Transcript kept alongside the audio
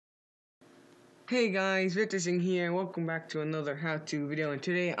Hey guys, Vivtorsing here, and welcome back to another how-to video. And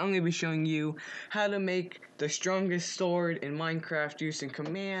today I'm going to be showing you how to make the strongest sword in Minecraft using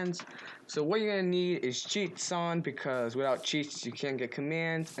commands. So what you're going to need is cheats on, because without cheats you can't get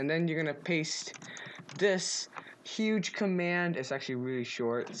commands. And then you're going to paste this huge command. It's actually really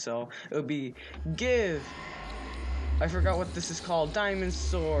short, so it'll be give. I forgot what this is called. Diamond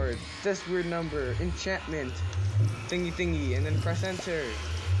sword. This weird number. Enchantment. Thingy thingy. And then press enter.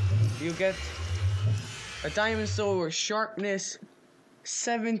 You'll get a diamond sword, sharpness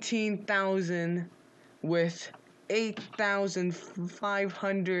 17,000 with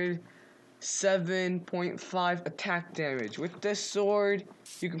 8,507.5 attack damage. With this sword,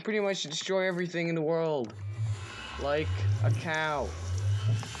 you can pretty much destroy everything in the world. Like a cow.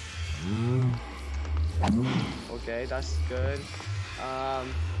 Okay, that's good.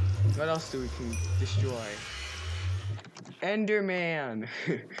 What else do we can destroy? Enderman.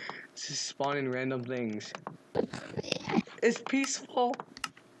 Just spawning random things. It's peaceful.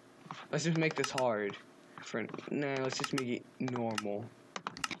 Let's just make this hard. Let's just make it normal.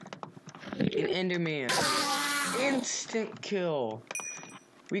 An Enderman. Instant kill.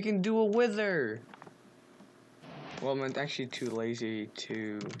 We can do a wither. Well, I'm actually too lazy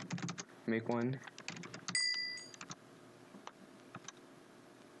to make one.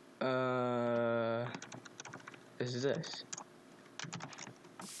 Is this?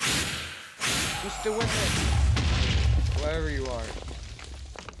 Mr. Wither! Wherever you are.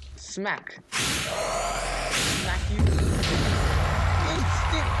 Smack! Smack you!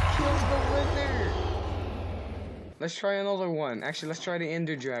 Instant kill the Wither! Let's try another one. Actually, let's try the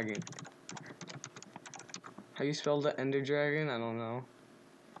Ender Dragon. How you spell the Ender Dragon? I don't know.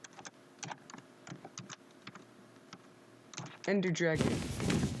 Ender Dragon.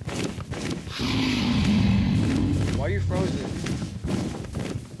 Why are you frozen?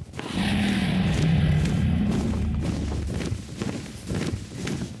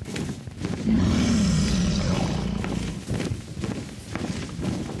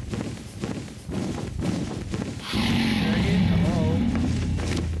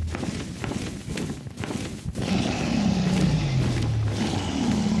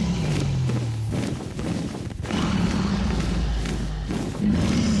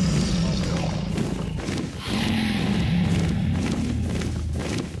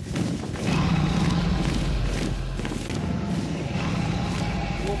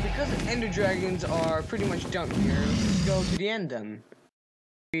 Ender dragons are pretty much done here. Let's just go to the end then.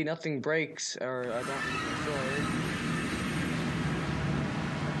 Nothing breaks, or I don't destroy.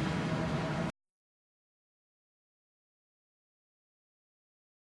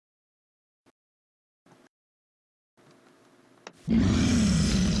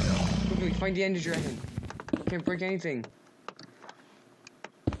 Quickly, find the Ender dragon. Can't break anything.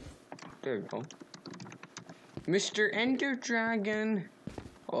 There we go. Mr. Ender Dragon.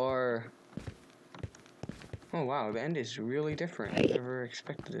 Or, oh wow, the end is really different. I never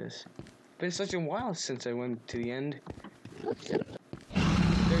expected this. It's been such a while since I went to the end. There you go.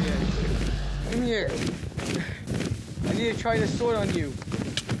 Come here. I need to try the sword on you.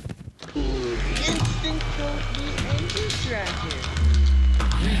 Instant kill the Ender Dragon.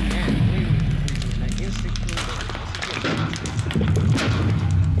 Wait, instant kill.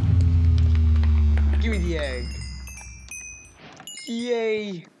 Give me the egg.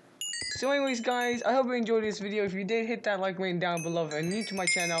 Yay! So anyways guys, I hope you enjoyed this video. If you did, hit that like button down below. If you're new to my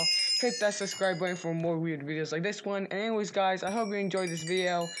channel, hit that subscribe button for more weird videos like this one. And anyways guys, I hope you enjoyed this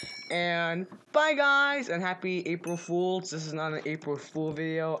video. And bye guys! And happy April Fools. This is not an April Fool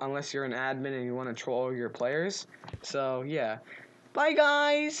video unless you're an admin and you want to troll your players. So yeah. Bye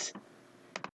guys!